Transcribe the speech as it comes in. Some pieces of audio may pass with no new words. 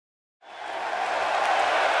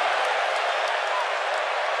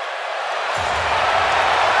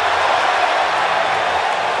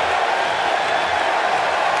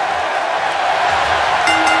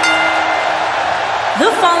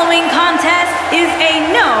following contest is a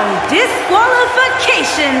no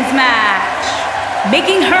disqualifications match.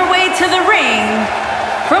 Making her way to the ring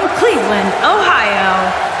from Cleveland, Ohio,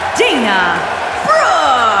 Dana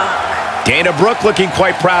Brooke. Dana Brooke looking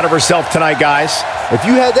quite proud of herself tonight, guys. If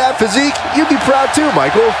you had that physique, you'd be proud too,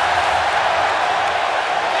 Michael.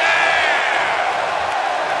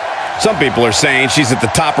 Some people are saying she's at the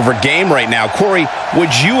top of her game right now. Corey, would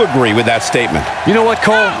you agree with that statement? You know what,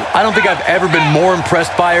 Cole? I don't think I've ever been more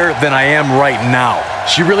impressed by her than I am right now.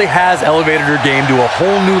 She really has elevated her game to a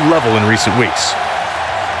whole new level in recent weeks.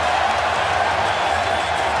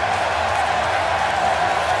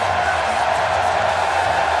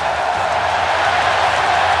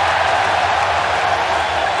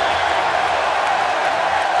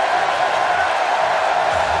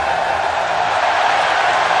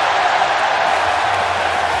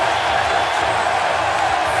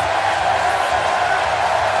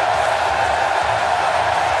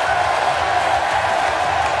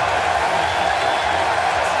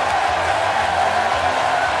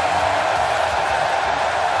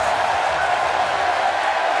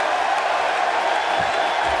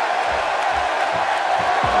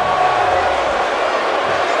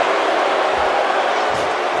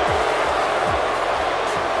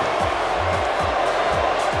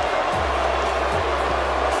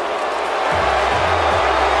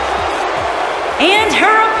 And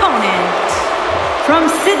her opponent, from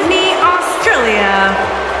Sydney, Australia,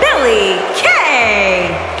 Billie Kay.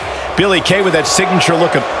 Billie Kay with that signature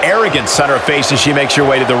look of arrogance on her face as she makes her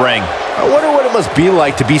way to the ring. I wonder what it must be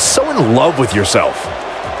like to be so in love with yourself.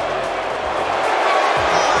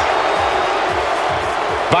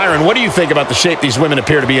 Byron, what do you think about the shape these women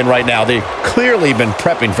appear to be in right now? They've clearly been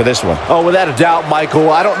prepping for this one. Oh, without a doubt, Michael.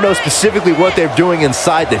 I don't know specifically what they're doing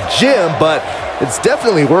inside the gym, but it's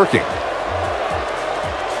definitely working.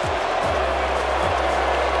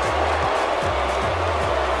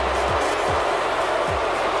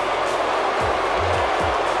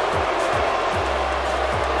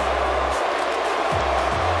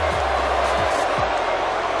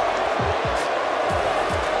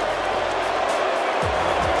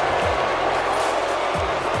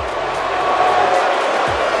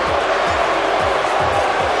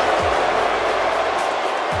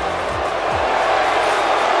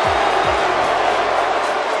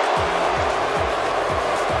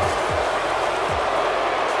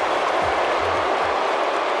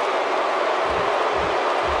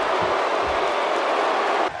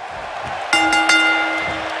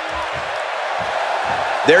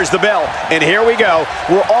 There's the bell, and here we go.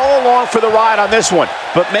 We're all along for the ride on this one,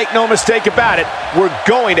 but make no mistake about it, we're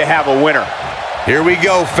going to have a winner. Here we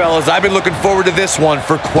go, fellas. I've been looking forward to this one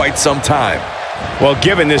for quite some time. Well,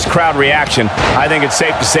 given this crowd reaction, I think it's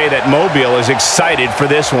safe to say that Mobile is excited for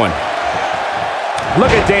this one.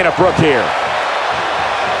 Look at Dana Brooke here.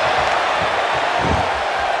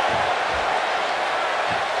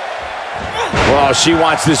 Well, she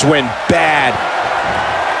wants this win bad.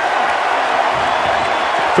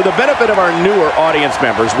 For the benefit of our newer audience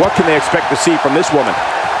members, what can they expect to see from this woman?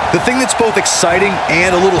 The thing that's both exciting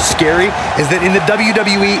and a little scary is that in the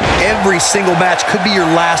WWE, every single match could be your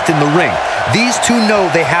last in the ring. These two know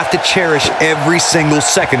they have to cherish every single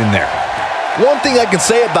second in there. One thing I can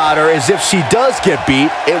say about her is if she does get beat,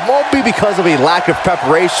 it won't be because of a lack of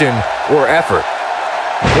preparation or effort.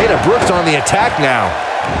 Dana Brooke's on the attack now.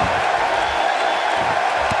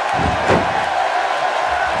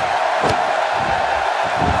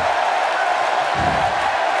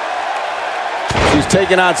 She's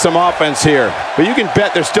taking on some offense here, but you can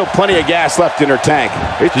bet there's still plenty of gas left in her tank.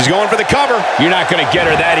 She's going for the cover. You're not going to get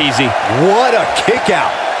her that easy. What a kick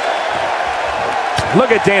out.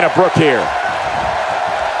 Look at Dana Brooke here.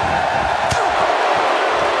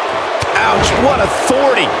 Ouch, what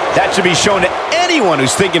authority. That should be shown to anyone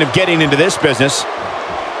who's thinking of getting into this business.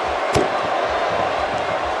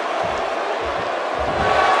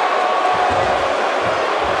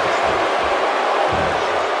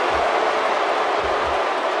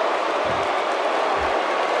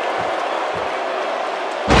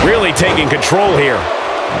 Really taking control here.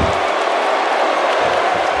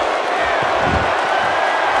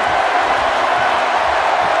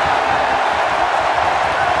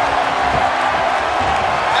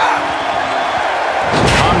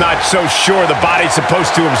 I'm not so sure the body's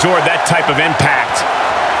supposed to absorb that type of impact.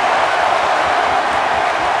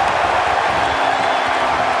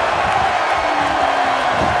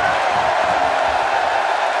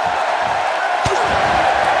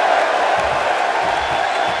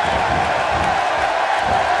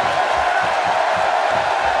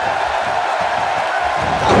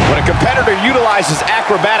 When a competitor fighter utilizes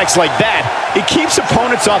acrobatics like that, it keeps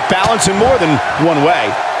opponents off balance in more than one way.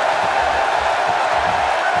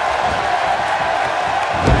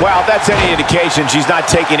 Well, if that's any indication, she's not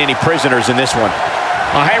taking any prisoners in this one.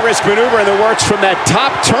 A high-risk maneuver in the works from that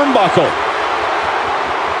top turnbuckle.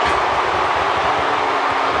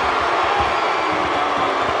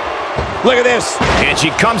 Look at this. And she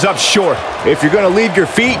comes up short. If you're going to leave your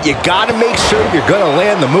feet, you got to make sure you're going to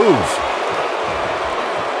land the move.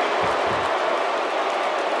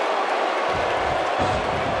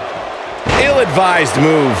 Ill-advised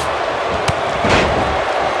move.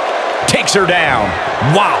 Takes her down.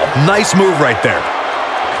 Wow, nice move right there.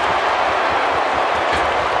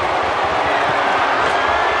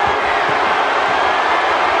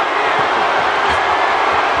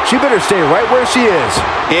 She better stay right where she is.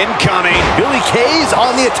 Incoming. Billie Kay's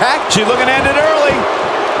on the attack. She's looking to end it early.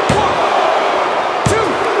 1, 2.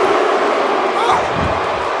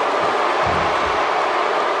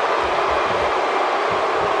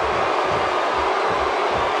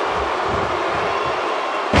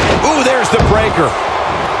 Ooh, there's the breaker.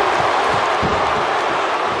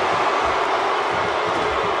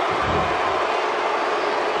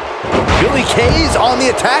 Billie Kay's on the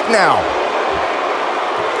attack now.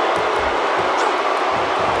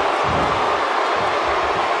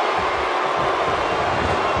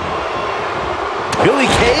 Billie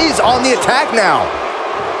Kay's on the attack now.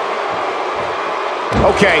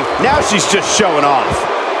 Okay, now she's just showing off.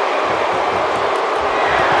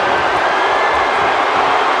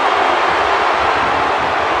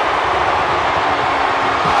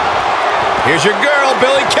 Here's your girl,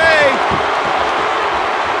 Billie Kay.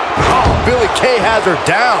 Oh, Billie Kay has her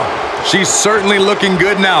down. She's certainly looking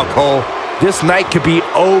good now, Cole. This night could be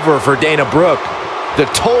over for Dana Brooke. The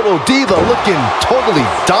Total Diva looking totally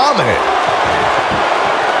dominant.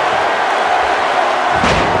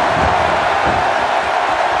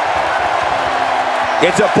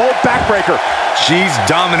 It's a bolt backbreaker. She's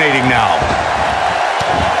dominating now.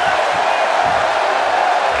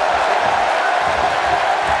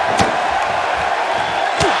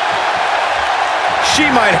 She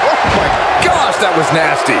might, oh my gosh, that was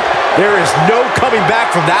nasty. There is no coming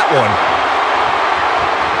back from that one.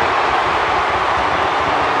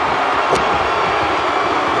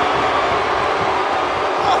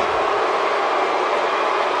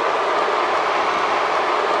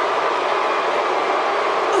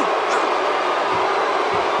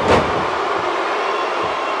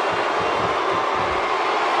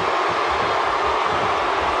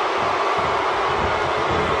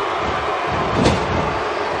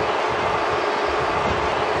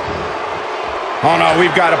 Oh no,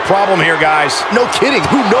 we've got a problem here, guys. No kidding.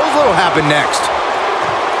 Who knows what'll happen next?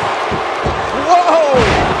 Whoa!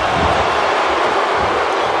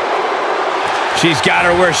 She's got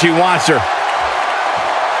her where she wants her.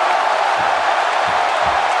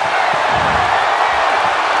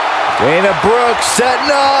 Dana Brooke setting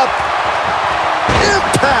up.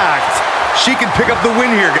 Impact. She can pick up the win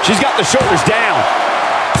here. She's got the shoulders down.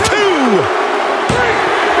 2!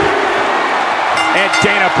 And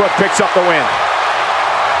Dana Brooke picks up the win.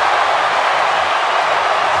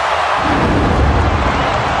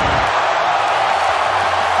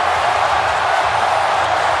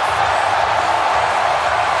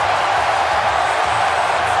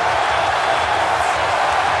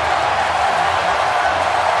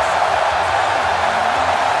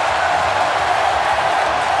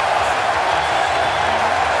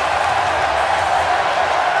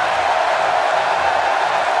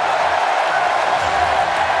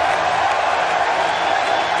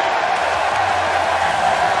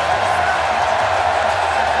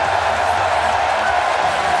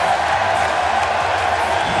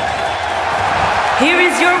 Here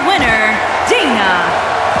is your winner, Dana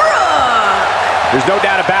Brooke. There's no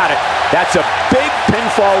doubt about it. That's a big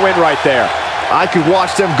pinfall win right there. I could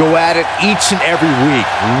watch them go at it each and every week.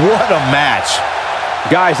 What a match.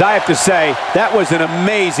 Guys, I have to say, that was an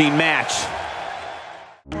amazing match.